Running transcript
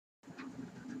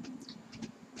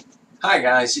Hi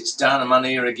guys, it's Dynaman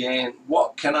here again.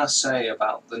 What can I say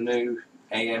about the new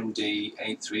AMD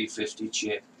 8350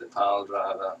 chip, the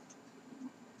piledrive?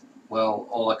 Well,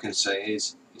 all I can say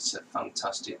is it's a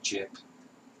fantastic chip.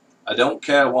 I don't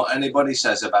care what anybody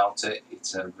says about it,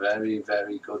 it's a very,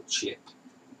 very good chip.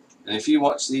 And if you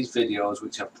watch these videos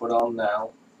which I've put on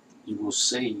now, you will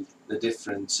see the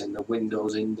difference in the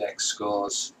Windows index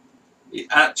scores. It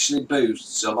actually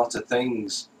boosts a lot of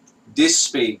things. Disk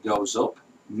speed goes up,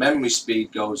 memory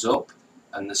speed goes up,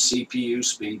 and the CPU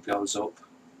speed goes up.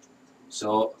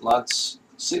 So lads,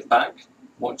 sit back,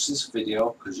 watch this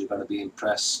video because you're going to be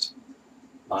impressed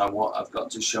by what I've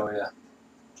got to show you.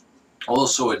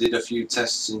 Also, I did a few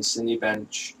tests in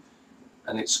Cinebench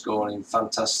and it's scoring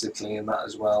fantastically in that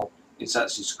as well. It's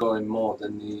actually scoring more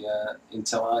than the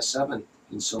Intel i7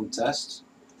 in some tests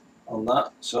on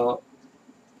that. So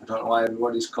I don't know why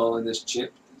everybody's calling this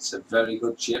chip. It's a very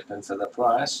good chip, and for the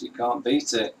price you can't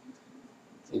beat it.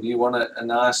 If you want a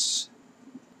nice,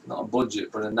 not a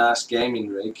budget, but a nice gaming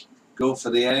rig, go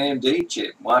for the AMD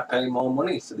chip. Why pay more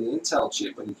money for the Intel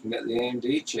chip when you can get the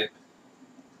AMD chip?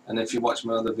 And if you watch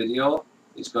my other video,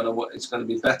 it's gonna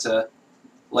be better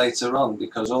later on,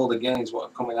 because all the games what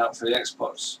are coming out for the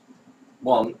Xbox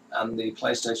One and the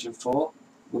PlayStation 4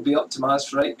 will be optimized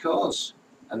for 8 cores,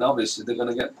 and obviously they're going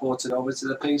to get ported over to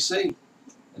the PC.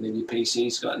 And if your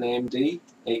PC's got an AMD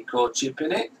 8-core chip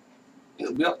in it,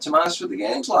 it'll be optimized for the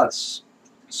games, lads.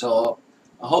 So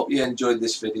I hope you enjoyed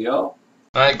this video.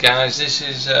 Right guys, this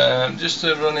is just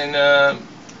running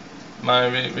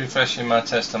refreshing my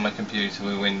test on my computer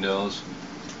with Windows,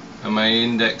 and my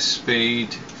index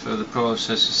speed for the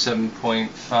processor is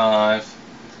 7.5. You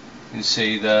can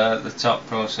see there the top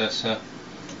processor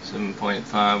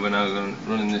 7.5. We're now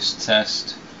running this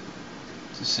test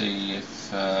to see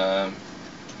if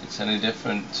it's any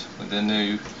different with the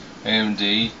new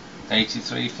AMD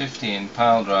 8350 in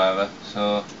piledrive.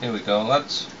 So here we go,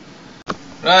 lads.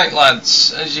 Right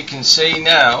lads, as you can see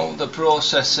now, the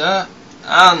processor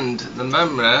and the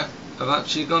memory have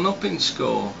actually gone up in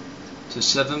score to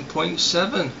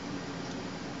 7.7,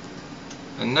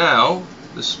 and now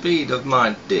the speed of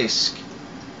my disk,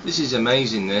 this is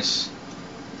amazing. This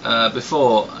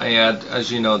before I had, as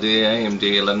you know, the AMD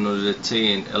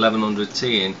 1100T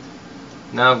in.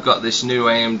 Now I've got this new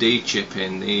AMD chip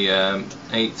in, the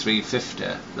 8350,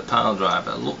 the piledrive.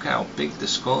 Look how big the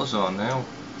scores are now.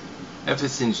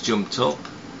 Everything's jumped up.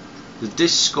 The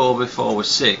disk score before was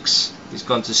 6, it's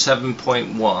gone to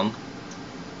 7.1.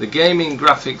 The gaming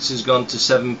graphics has gone to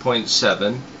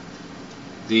 7.7.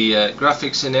 The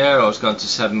graphics in Aero has gone to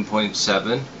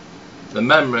 7.7. The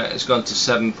memory has gone to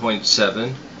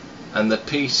 7.7. And the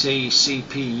PC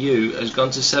CPU has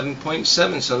gone to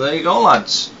 7.7. So there you go,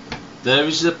 lads. There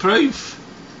is the proof.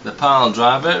 The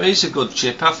piledrive is a good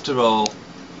chip after all.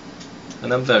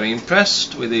 And I'm very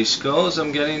impressed with these scores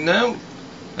I'm getting now.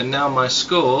 And now my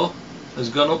score has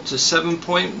gone up to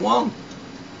 7.1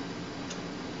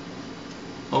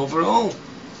 overall.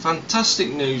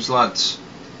 Fantastic news, lads.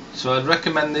 So I'd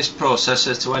recommend this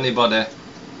processor to anybody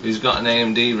who's got an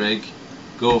AMD rig.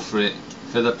 Go for it.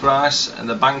 For the price and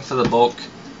the bang for the buck,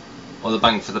 or the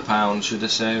bang for the pound should I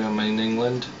say, I'm in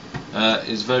England,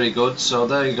 is very good. So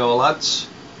there you go, lads.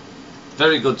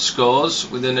 Very good scores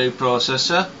with the new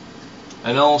processor,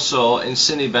 and also in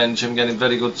Cinebench I'm getting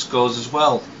very good scores as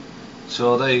well.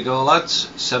 So there you go, lads.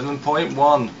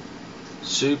 7.1.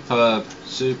 Superb,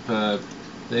 superb.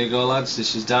 There you go, lads.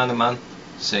 This is Dynaman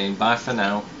saying bye for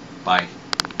now. Bye.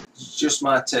 It's just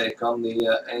my take on the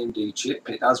AMD chip.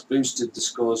 It has boosted the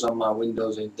scores on my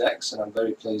Windows index, and I'm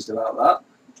very pleased about that.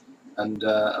 And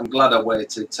I'm glad I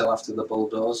waited till after the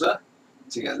bulldozer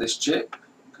to get this chip,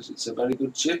 because it's a very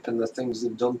good chip, and the things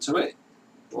they've done to it,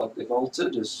 what they've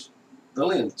altered, is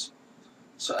brilliant.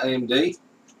 So AMD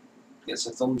gets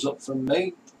a thumbs up from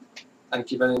me.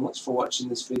 Thank you very much for watching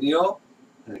this video,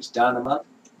 and it's Dynaman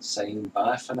saying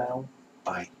bye for now.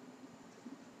 Bye.